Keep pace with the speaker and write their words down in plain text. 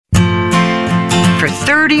for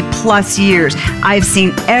 30 plus years. I've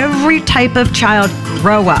seen every type of child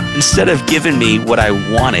grow up. Instead of giving me what I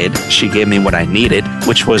wanted, she gave me what I needed,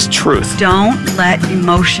 which was truth. Don't let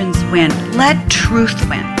emotions win. Let truth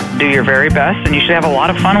win. Do your very best, and you should have a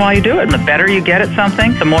lot of fun while you do it. And the better you get at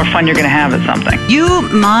something, the more fun you're going to have at something. You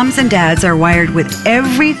moms and dads are wired with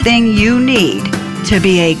everything you need to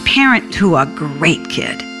be a parent to a great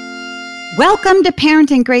kid. Welcome to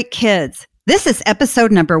Parenting Great Kids. This is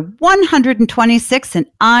episode number 126, and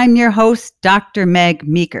I'm your host, Dr. Meg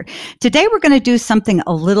Meeker. Today, we're going to do something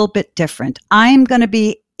a little bit different. I'm going to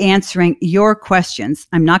be answering your questions.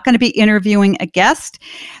 I'm not going to be interviewing a guest,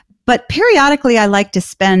 but periodically, I like to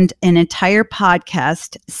spend an entire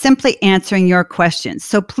podcast simply answering your questions.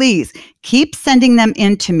 So please keep sending them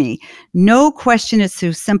in to me. No question is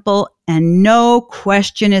too simple, and no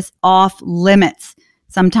question is off limits.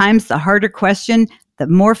 Sometimes the harder question, the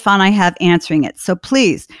more fun I have answering it. So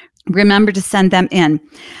please remember to send them in.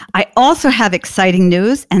 I also have exciting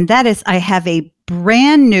news, and that is I have a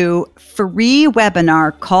brand new free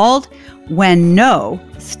webinar called When No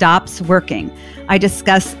Stops Working. I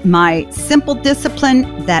discuss my Simple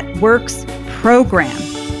Discipline That Works program.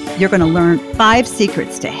 You're going to learn 5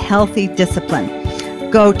 secrets to healthy discipline.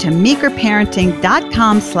 Go to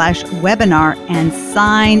meekerparenting.com/webinar and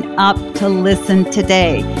sign up to listen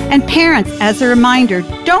today. And parents, as a reminder,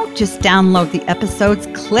 don't just download the episodes,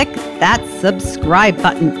 click that subscribe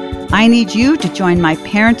button. I need you to join my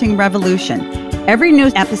parenting revolution. Every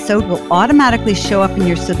new episode will automatically show up in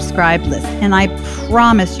your subscribe list, and I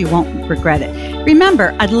promise you won't regret it.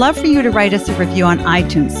 Remember, I'd love for you to write us a review on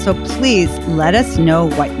iTunes, so please let us know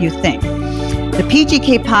what you think. The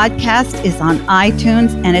PGK podcast is on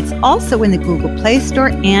iTunes, and it's also in the Google Play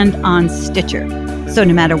Store and on Stitcher. So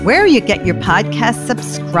no matter where you get your podcast,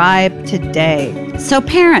 subscribe today. So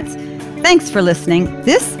parents, thanks for listening.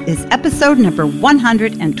 This is episode number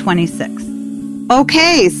 126.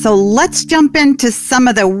 Okay, so let's jump into some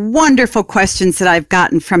of the wonderful questions that I've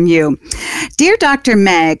gotten from you. Dear Dr.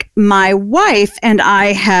 Meg, my wife and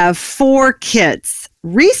I have 4 kids.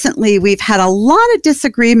 Recently, we've had a lot of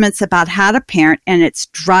disagreements about how to parent, and it's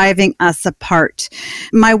driving us apart.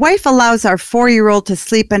 My wife allows our 4-year-old to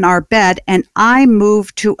sleep in our bed, and I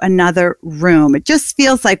move to another room. It just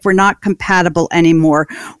feels like we're not compatible anymore.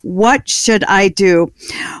 What should I do?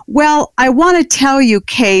 Well, I want to tell you,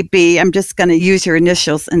 KB, I'm just going to use your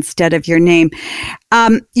initials instead of your name.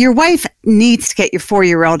 Your wife needs to get your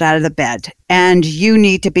 4-year-old out of the bed, and you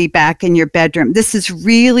need to be back in your bedroom. This is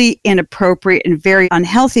really inappropriate and very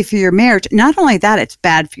unhealthy for your marriage. Not only that, it's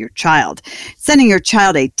bad for your child, sending your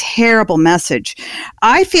child a terrible message.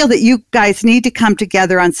 I feel that you guys need to come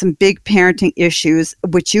together on some big parenting issues,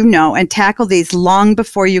 which you know, and tackle these long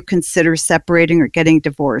before you consider separating or getting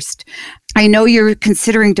divorced. I know you're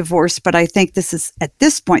considering divorce, but I think at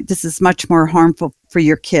this point, this is much more harmful for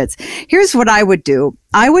your kids. Here's what I would do.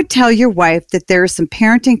 I would tell your wife that there are some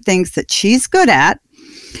parenting things that she's good at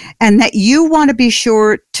and that you want to be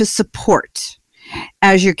sure to support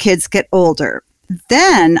as your kids get older.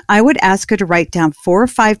 Then I would ask her to write down 4 or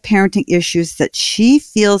 5 parenting issues that she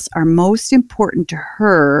feels are most important to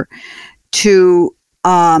her to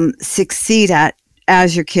succeed at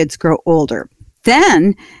as your kids grow older.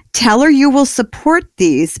 Then tell her you will support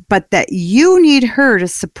these, but that you need her to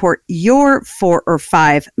support your 4 or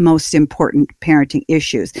 5 most important parenting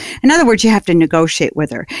issues. In other words, you have to negotiate with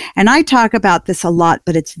her. And I talk about this a lot,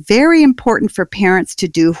 but it's very important for parents to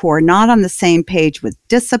do who are not on the same page with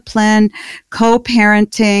discipline,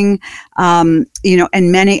 co-parenting, and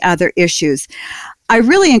many other issues. I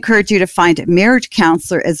really encourage you to find a marriage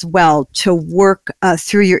counselor as well to work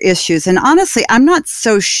through your issues. And honestly, I'm not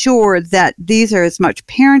so sure that these are as much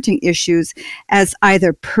parenting issues as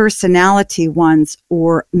either personality ones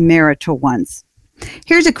or marital ones.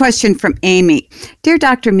 Here's a question from Amy. Dear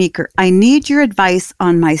Dr. Meeker, I need your advice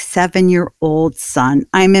on my 7-year-old son.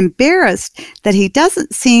 I'm embarrassed that he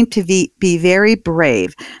doesn't seem to be very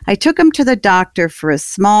brave. I took him to the doctor for a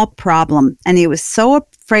small problem, and he was so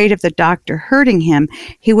afraid of the doctor hurting him,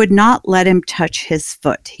 he would not let him touch his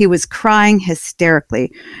foot. He was crying hysterically.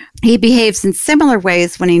 He behaves in similar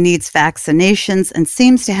ways when he needs vaccinations and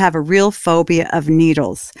seems to have a real phobia of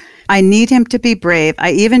needles. I need him to be brave.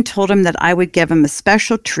 I even told him that I would give him a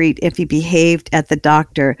special treat if he behaved at the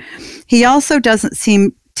doctor. He also doesn't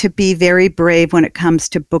seem to be very brave when it comes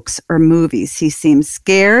to books or movies. He seems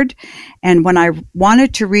scared, and when I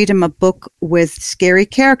wanted to read him a book with scary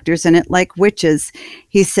characters in it, like witches,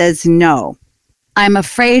 he says no. I'm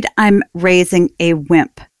afraid I'm raising a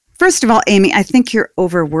wimp. First of all, Amy, I think you're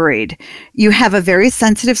overworried. You have a very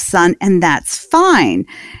sensitive son, and that's fine.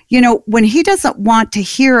 When he doesn't want to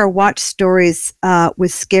hear or watch stories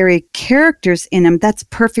with scary characters in them, that's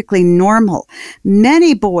perfectly normal.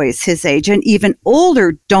 Many boys his age and even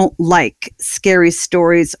older don't like scary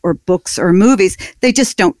stories or books or movies. They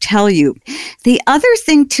just don't tell you. The other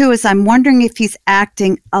thing, too, is I'm wondering if he's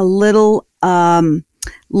acting a little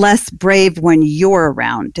less brave when you're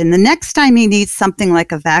around. And the next time he needs something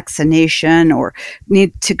like a vaccination or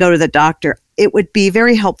need to go to the doctor, it would be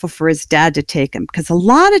very helpful for his dad to take him, because a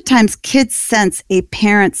lot of times kids sense a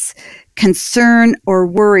parent's concern or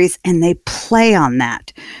worries and they play on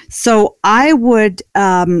that. So I would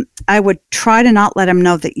try to not let him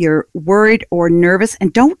know that you're worried or nervous,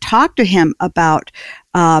 and don't talk to him about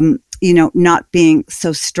not being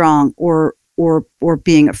so strong or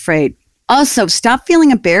being afraid. Also, stop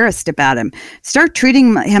feeling embarrassed about him. Start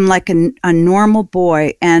treating him like a normal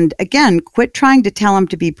boy. And again, quit trying to tell him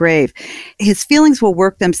to be brave. His feelings will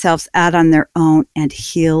work themselves out on their own, and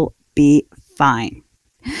he'll be fine.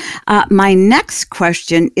 My next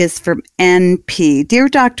question is from NP. Dear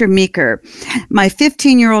Dr. Meeker, my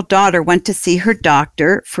 15-year-old daughter went to see her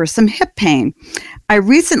doctor for some hip pain. I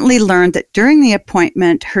recently learned that during the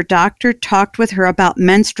appointment, her doctor talked with her about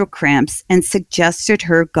menstrual cramps and suggested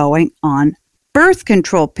her going on birth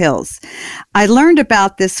control pills. I learned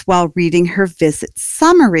about this while reading her visit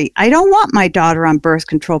summary. I don't want my daughter on birth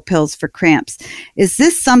control pills for cramps. Is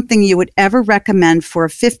this something you would ever recommend for a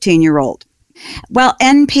 15-year-old? Well,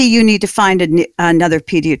 NP, you need to find another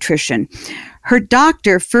pediatrician. Her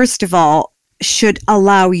doctor, first of all, should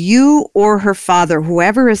allow you or her father,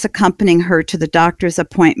 whoever is accompanying her to the doctor's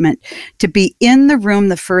appointment, to be in the room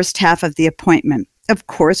the first half of the appointment. Of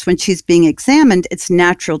course, when she's being examined, it's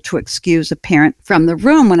natural to excuse a parent from the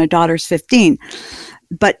room when a daughter's 15.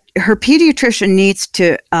 But her pediatrician needs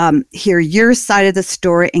to hear your side of the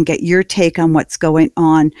story and get your take on what's going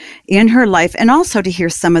on in her life, and also to hear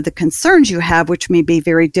some of the concerns you have, which may be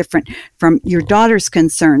very different from your daughter's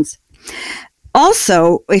concerns.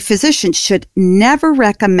 Also, a physician should never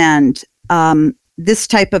recommend this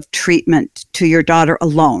type of treatment to your daughter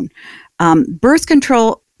alone. Birth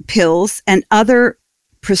control pills and other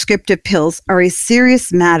prescriptive pills are a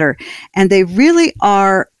serious matter, and they really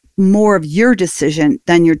are more of your decision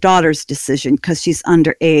than your daughter's decision because she's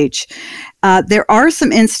underage. There are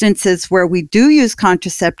some instances where we do use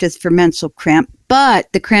contraceptives for menstrual cramp,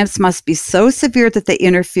 but the cramps must be so severe that they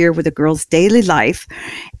interfere with a girl's daily life.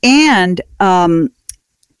 And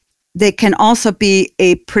they can also be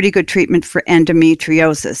a pretty good treatment for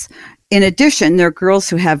endometriosis. In addition, there are girls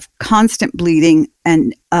who have constant bleeding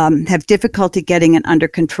and have difficulty getting it under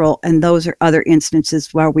control, and those are other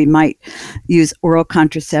instances where we might use oral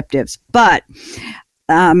contraceptives. But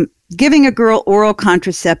giving a girl oral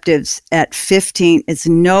contraceptives at 15 is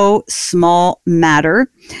no small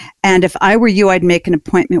matter. And if I were you, I'd make an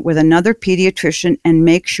appointment with another pediatrician and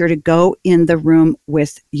make sure to go in the room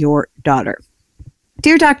with your daughter.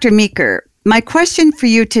 Dear Dr. Meeker, my question for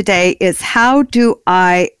you today is, how do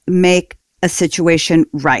I make a situation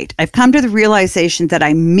right? I've come to the realization that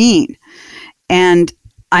I'm mean, and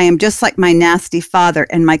I am just like my nasty father,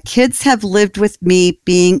 and my kids have lived with me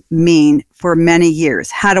being mean for many years.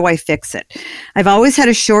 How do I fix it? I've always had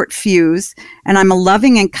a short fuse, and I'm a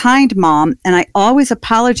loving and kind mom, and I always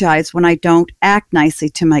apologize when I don't act nicely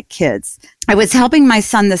to my kids. I was helping my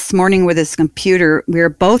son this morning with his computer. We were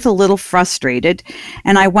both a little frustrated,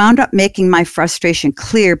 and I wound up making my frustration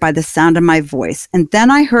clear by the sound of my voice. And then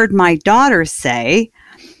I heard my daughter say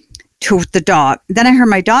to the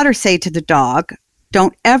dog,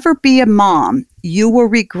 "Don't ever be a mom. You will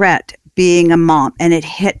regret being a mom." And it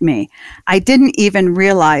hit me. I didn't even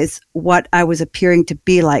realize what I was appearing to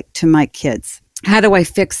be like to my kids. How do I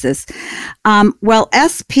fix this? Well,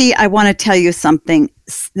 SP, I want to tell you something,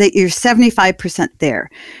 that you're 75% there.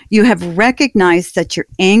 You have recognized that your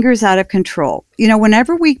anger is out of control. You know,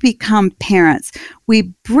 whenever we become parents,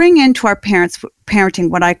 we bring into our parenting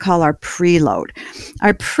what I call our preload.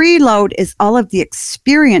 Our preload is all of the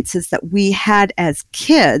experiences that we had as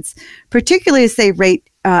kids, particularly as they relate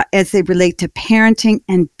to parenting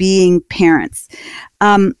and being parents.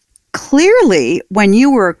 Clearly, when you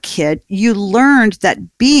were a kid, you learned that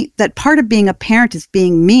part of being a parent is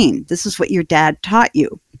being mean. This is what your dad taught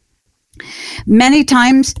you. Many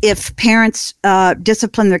times, if parents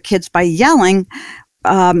discipline their kids by yelling,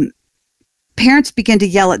 parents begin to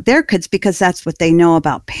yell at their kids because that's what they know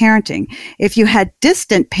about parenting. If you had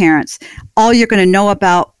distant parents, all you're going to know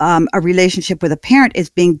about a relationship with a parent is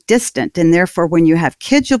being distant. And therefore, when you have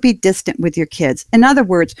kids, you'll be distant with your kids. In other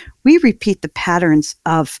words, we repeat the patterns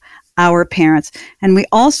of our parents, and we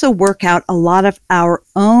also work out a lot of our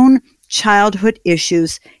own childhood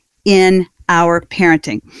issues in our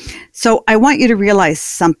parenting. So I want you to realize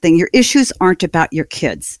something. Your issues aren't about your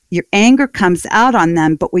kids. Your anger comes out on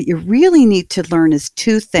them, but what you really need to learn is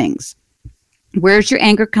two things. Where's your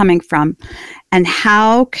anger coming from? And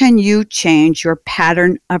how can you change your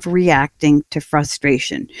pattern of reacting to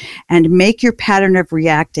frustration and make your pattern of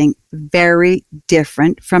reacting very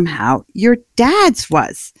different from how your dad's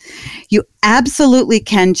was? You absolutely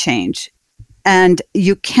can change. And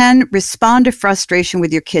you can respond to frustration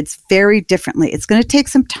with your kids very differently. It's going to take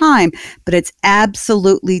some time, but it's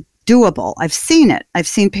absolutely doable. I've seen it. I've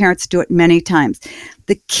seen parents do it many times.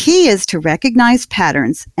 The key is to recognize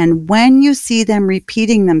patterns, and when you see them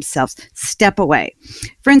repeating themselves, step away.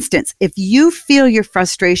 For instance, if you feel your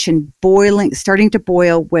frustration starting to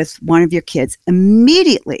boil with one of your kids,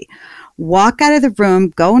 immediately walk out of the room,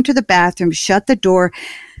 go into the bathroom, shut the door,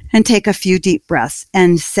 and take a few deep breaths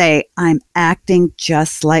and say, I'm acting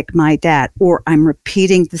just like my dad, or I'm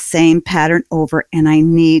repeating the same pattern over and I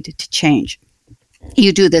need to change.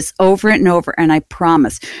 You do this over and over, and I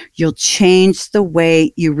promise you'll change the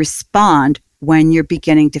way you respond when you're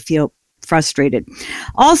beginning to feel frustrated.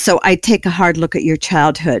 Also, I take a hard look at your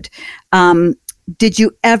childhood. Did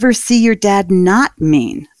you ever see your dad not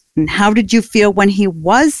mean? And how did you feel when he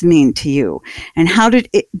was mean to you? And how did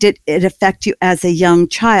it affect you as a young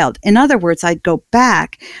child? In other words, I'd go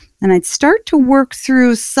back and I'd start to work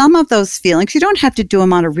through some of those feelings. You don't have to do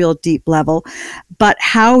them on a real deep level, but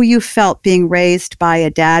how you felt being raised by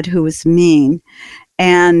a dad who was mean,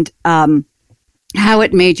 and how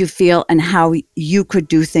it made you feel, and how you could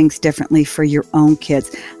do things differently for your own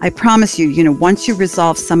kids. I promise you, once you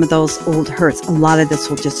resolve some of those old hurts, a lot of this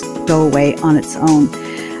will just go away on its own.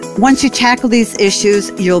 Once you tackle these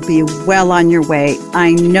issues, you'll be well on your way.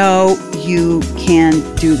 I know you can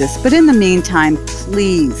do this. But in the meantime,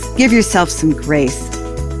 please give yourself some grace.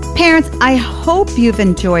 Parents, I hope you've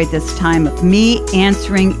enjoyed this time of me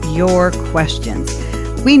answering your questions.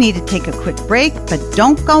 We need to take a quick break, but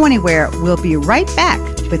don't go anywhere. We'll be right back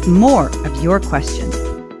with more of your questions.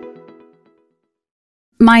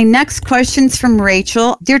 My next question's from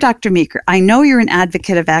Rachel. Dear Dr. Meeker, I know you're an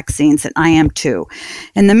advocate of vaccines, and I am too.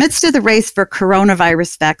 In the midst of the race for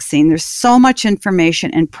coronavirus vaccine, there's so much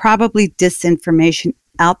information and probably disinformation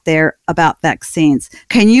out there about vaccines.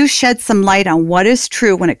 Can you shed some light on what is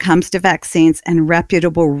true when it comes to vaccines and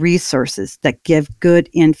reputable resources that give good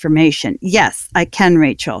information? Yes, I can,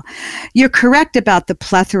 Rachel. You're correct about the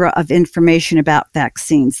plethora of information about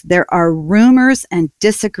vaccines. There are rumors and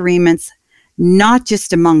disagreements, not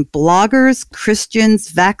just among bloggers, Christians,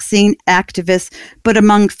 vaccine activists, but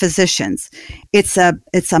among physicians. It's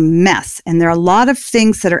a mess. And there are a lot of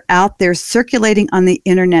things that are out there circulating on the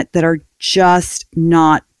internet that are just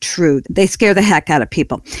not true. They scare the heck out of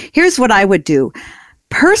people. Here's what I would do.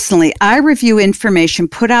 Personally, I review information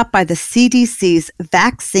put out by the CDC's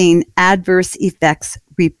Vaccine Adverse Effects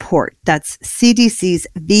Report. That's CDC's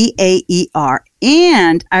VAER.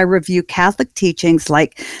 And I review Catholic teachings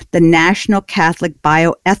like the National Catholic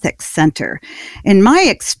Bioethics Center. In my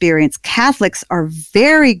experience, Catholics are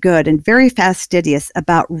very good and very fastidious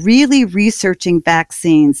about really researching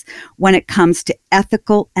vaccines when it comes to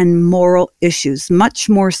ethical and moral issues, much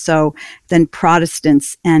more so than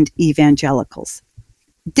Protestants and evangelicals.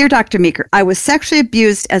 Dear Dr. Meeker, I was sexually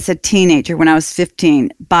abused as a teenager when I was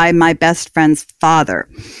 15 by my best friend's father.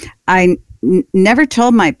 I never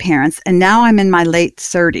told my parents, and now I'm in my late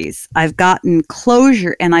 30s. I've gotten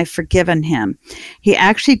closure and I've forgiven him. He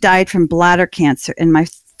actually died from bladder cancer, and my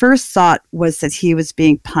first thought was that he was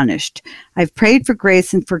being punished. I've prayed for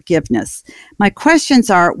grace and forgiveness. My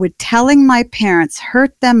questions are, would telling my parents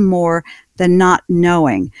hurt them more than not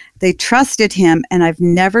knowing? They trusted him, and I've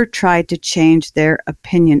never tried to change their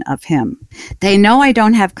opinion of him. They know I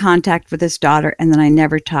don't have contact with his daughter, and that I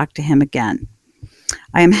never talk to him again.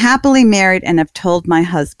 I am happily married and have told my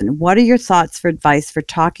husband. What are your thoughts for advice for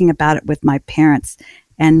talking about it with my parents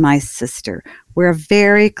and my sister? We're a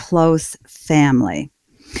very close family.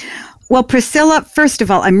 Well, Priscilla, first of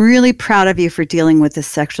all, I'm really proud of you for dealing with this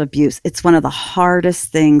sexual abuse. It's one of the hardest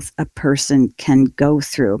things a person can go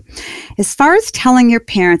through. As far as telling your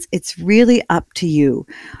parents, it's really up to you.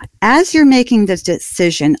 As you're making this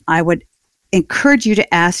decision, I would encourage you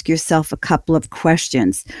to ask yourself a couple of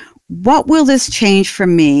questions. What will this change for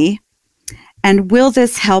me? And will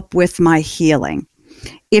this help with my healing?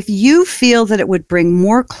 If you feel that it would bring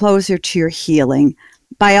more closure to your healing,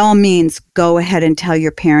 by all means, go ahead and tell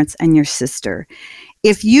your parents and your sister.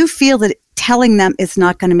 If you feel that telling them is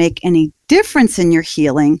not going to make any difference in your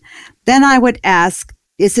healing, then I would ask,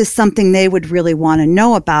 Is this something they would really want to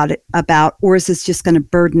know about, or is this just going to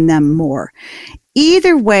burden them more?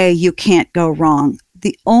 Either way, you can't go wrong.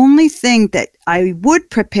 The only thing that I would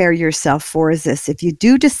prepare yourself for is this. If you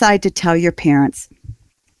do decide to tell your parents,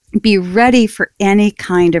 be ready for any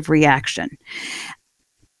kind of reaction.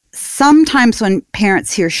 Sometimes when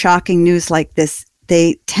parents hear shocking news like this,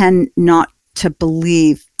 they tend not to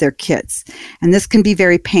believe their kids. And this can be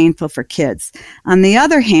very painful for kids. On the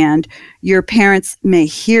other hand, your parents may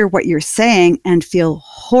hear what you're saying and feel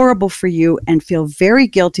horrible for you and feel very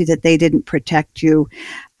guilty that they didn't protect you.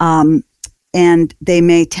 And they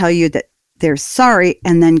may tell you that they're sorry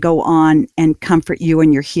and then go on and comfort you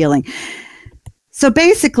in your healing. So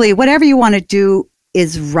basically, whatever you want to do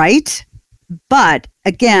is right. But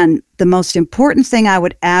again, the most important thing I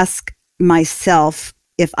would ask myself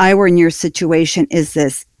if I were in your situation is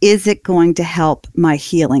this: is it going to help my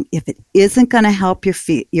healing? If it isn't going to help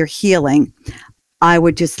your healing, I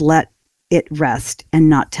would just let it rest and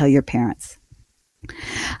not tell your parents.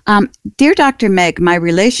 Dear Dr. Meg, my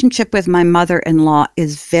relationship with my mother-in-law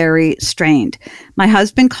is very strained. My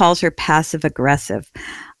husband calls her passive aggressive.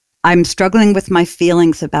 I'm struggling with my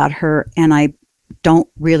feelings about her, and I don't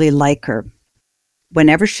really like her.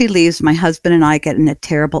 Whenever she leaves, my husband and I get in a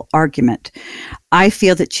terrible argument. I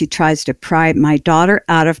feel that she tries to pry my daughter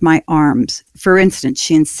out of my arms. For instance,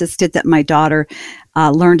 she insisted that my daughter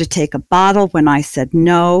learn to take a bottle when I said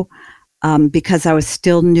no, because I was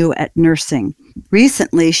still new at nursing.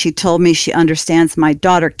 Recently, she told me she understands my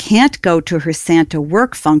daughter can't go to her Santa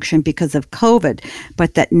work function because of COVID,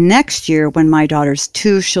 but that next year, when my daughter's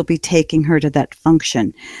 2, she'll be taking her to that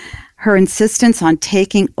function. Her insistence on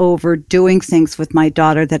taking over doing things with my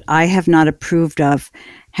daughter that I have not approved of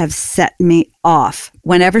have set me off.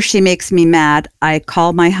 Whenever she makes me mad, I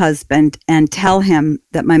call my husband and tell him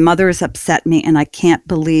that my mother has upset me and I can't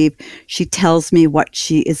believe she tells me what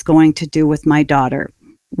she is going to do with my daughter.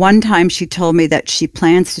 One time she told me that she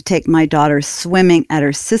plans to take my daughter swimming at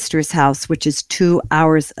her sister's house, which is 2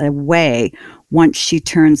 hours away, once she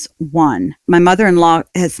turns 1. My mother-in-law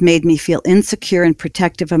has made me feel insecure and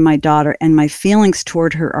protective of my daughter, and my feelings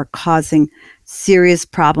toward her are causing serious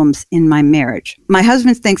problems in my marriage. My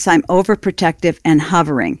husband thinks I'm overprotective and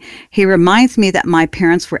hovering. He reminds me that my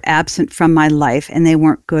parents were absent from my life and they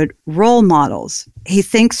weren't good role models. He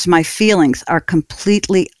thinks my feelings are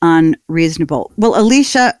completely unreasonable. Well,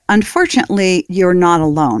 Alicia, unfortunately, you're not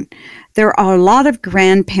alone. There are a lot of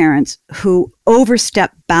grandparents who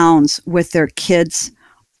overstep bounds with their kids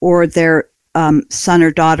or their son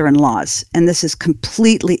or daughter-in-laws, and this is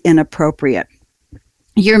completely inappropriate.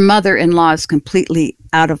 Your mother-in-law is completely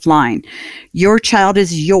out of line. Your child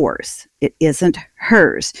is yours. It isn't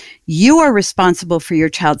hers. You are responsible for your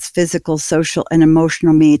child's physical, social, and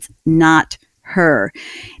emotional needs, not her.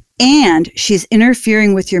 And she's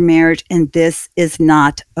interfering with your marriage, and this is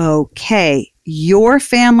not okay. Your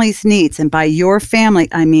family's needs, and by your family,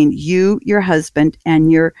 I mean you, your husband,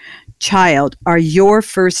 and your child, are your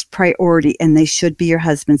first priority, and they should be your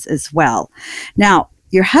husband's as well. Now,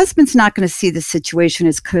 your husband's not going to see the situation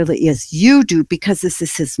as clearly as you do because this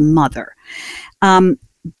is his mother.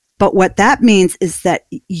 But what that means is that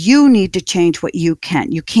you need to change what you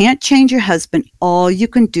can. You can't change your husband. All you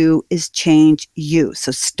can do is change you.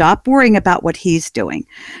 So stop worrying about what he's doing.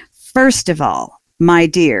 First of all, my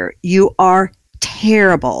dear, you are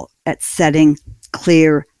terrible at setting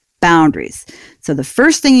clear boundaries. So the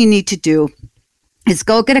first thing you need to do is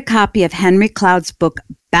go get a copy of Henry Cloud's book,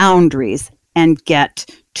 Boundaries, and get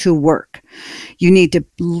to work. You need to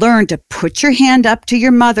learn to put your hand up to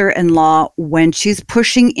your mother-in-law when she's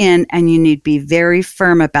pushing in, and you need to be very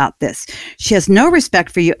firm about this. She has no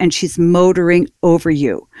respect for you, and she's motoring over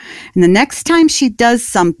you. And the next time she does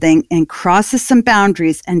something and crosses some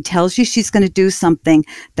boundaries and tells you she's going to do something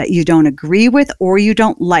that you don't agree with or you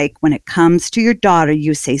don't like when it comes to your daughter,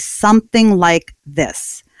 you say something like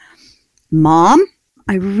this: Mom,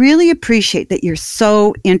 I really appreciate that you're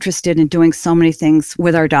so interested in doing so many things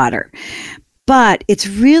with our daughter, but it's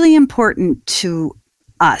really important to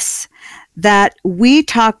us that we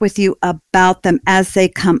talk with you about them as they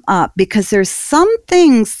come up, because there's some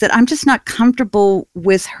things that I'm just not comfortable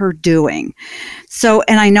with her doing. So,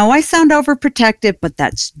 and I know I sound overprotective, but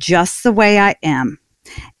that's just the way I am.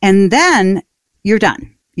 And then you're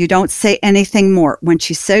done. You don't say anything more. When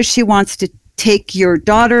she says she wants to take your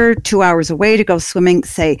daughter 2 hours away to go swimming,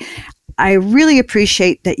 say, I really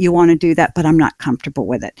appreciate that you want to do that, but I'm not comfortable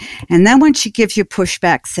with it. And then when she gives you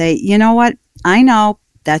pushback, say, you know what? I know,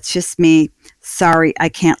 that's just me. Sorry, I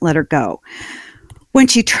can't let her go. When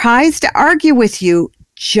she tries to argue with you,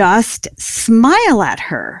 just smile at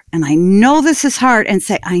her. And I know this is hard, and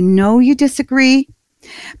say, I know you disagree,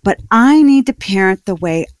 but I need to parent the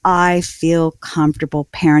way I feel comfortable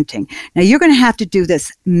parenting. Now, you're going to have to do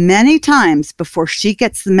this many times before she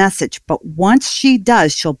gets the message, but once she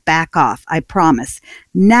does, she'll back off, I promise.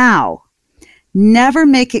 Now, never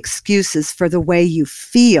make excuses for the way you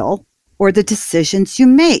feel or the decisions you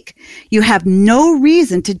make. You have no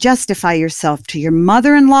reason to justify yourself to your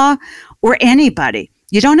mother-in-law or anybody.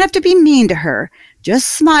 You don't have to be mean to her.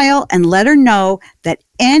 Just smile and let her know that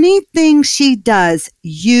anything she does,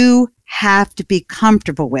 you have to be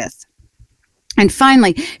comfortable with. And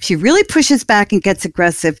finally, if she really pushes back and gets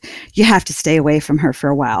aggressive, you have to stay away from her for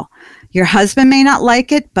a while. Your husband may not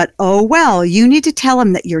like it, but oh well, you need to tell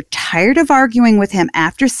him that you're tired of arguing with him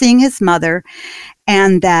after seeing his mother,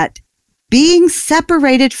 and that being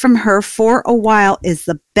separated from her for a while is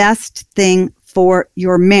the best thing for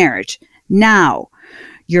your marriage. Now,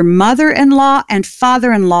 your mother-in-law and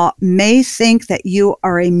father-in-law may think that you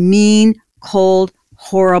are a mean, cold,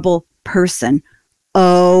 horrible person.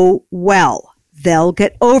 Oh, well, they'll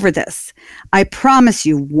get over this. I promise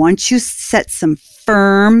you, once you set some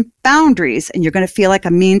firm boundaries, and you're going to feel like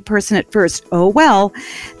a mean person at first, oh, well,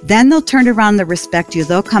 then they'll turn around, they'll respect you,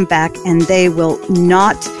 they'll come back, and they will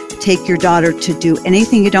not take your daughter to do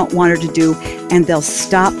anything you don't want her to do, and they'll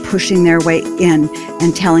stop pushing their way in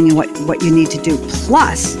and telling you what you need to do.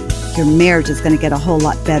 Plus, your marriage is going to get a whole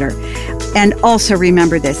lot better. And also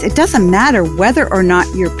remember this, it doesn't matter whether or not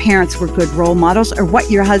your parents were good role models or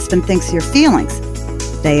what your husband thinks of your feelings.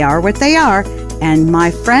 They are what they are, and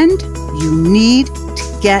my friend, you need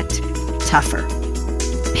to get tougher.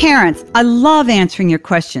 Parents, I love answering your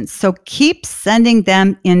questions, so keep sending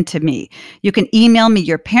them in to me. You can email me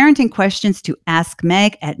your parenting questions to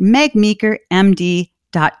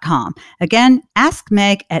askmeg@megmeekermd.com. Again,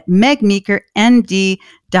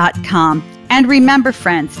 askmeg@megmeekermd.com. And remember,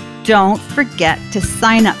 friends, don't forget to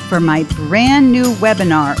sign up for my brand new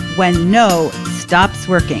webinar, When No Stops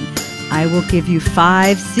Working. I will give you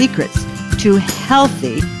 5 secrets to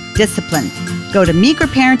healthy discipline. Go to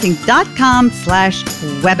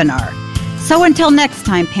meekerparenting.com/webinar. So until next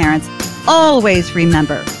time, parents, always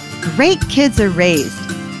remember, great kids are raised,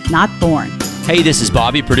 not born. Hey, this is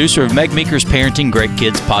Bobby, producer of Meg Meeker's Parenting Great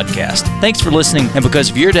Kids podcast. Thanks for listening, and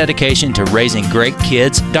because of your dedication to raising great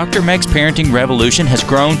kids, Dr. Meg's Parenting Revolution has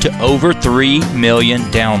grown to over 3 million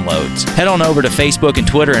downloads. Head on over to Facebook and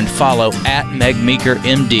Twitter and follow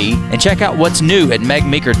 @MegMeekerMD, and check out what's new at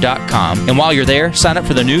megmeeker.com. And while you're there, sign up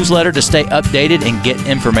for the newsletter to stay updated and get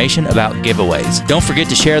information about giveaways. Don't forget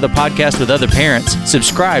to share the podcast with other parents,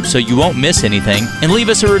 subscribe so you won't miss anything, and leave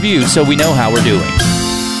us a review so we know how we're doing.